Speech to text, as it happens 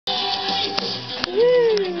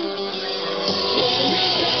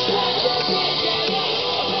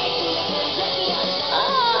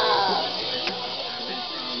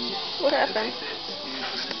happen.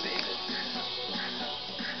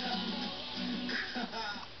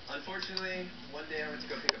 Unfortunately, one day I went to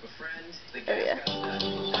go pick up a friend. The Oh yeah.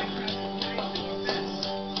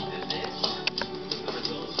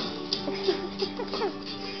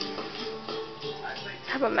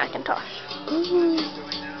 Have a Macintosh.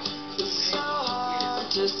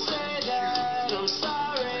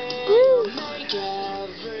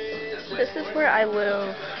 This is where I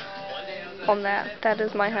live. On that. That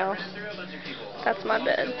is my house. That's my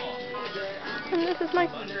bed. And this is my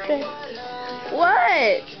bed.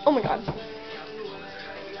 What? Oh my god.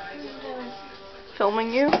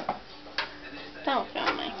 Filming you? Don't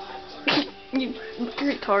film me. You're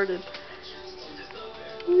retarded.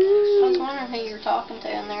 I was wondering who you were talking to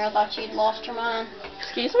in there. I thought you'd lost your mind.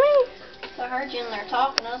 Excuse me? I heard you in there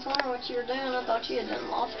talking. I was wondering what you were doing. I thought you had done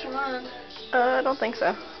lost your mind. I don't think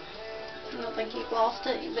so. You don't think you've lost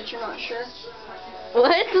it, but you're not sure?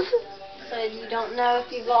 What? So you don't know if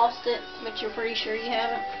you've lost it, but you're pretty sure you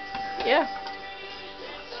haven't? Yeah.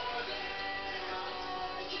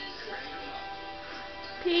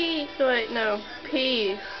 Peace. Wait, no.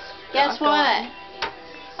 Peace. Guess what?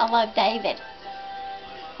 I love David.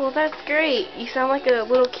 Well, that's great. You sound like a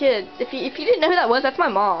little kid. If you didn't know who that was, that's my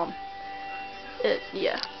mom.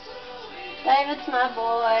 Yeah. David's my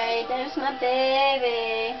boy. David's my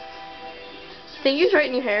baby. Think you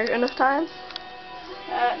straighten your hair enough times?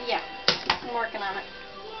 Yeah. I'm working on it.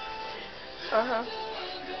 Uh-huh.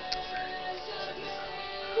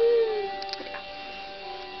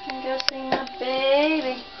 I'm go see my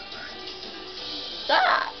baby.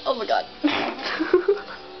 Ah! Oh my god.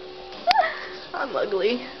 I'm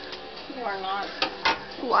ugly. You are not.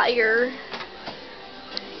 Liar.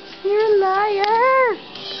 You're a liar.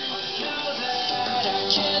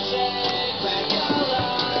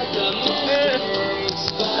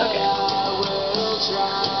 Okay.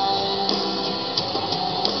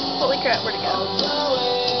 Holy crap, where'd it go?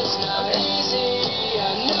 Okay.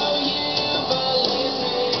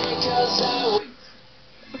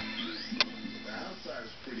 The outside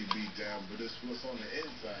is pretty beat down, but it's what's on the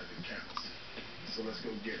inside that counts. So let's go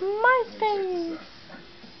get it. My Check thing. this out.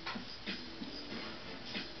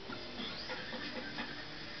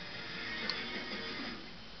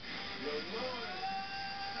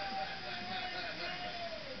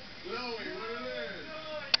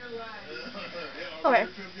 Okay,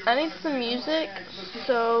 I need some music,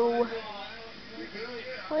 so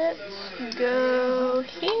let's go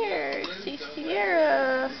here. See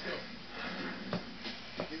Sierra.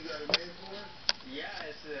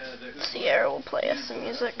 Sierra will play us some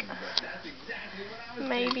music.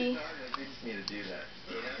 Maybe.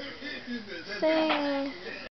 Sing.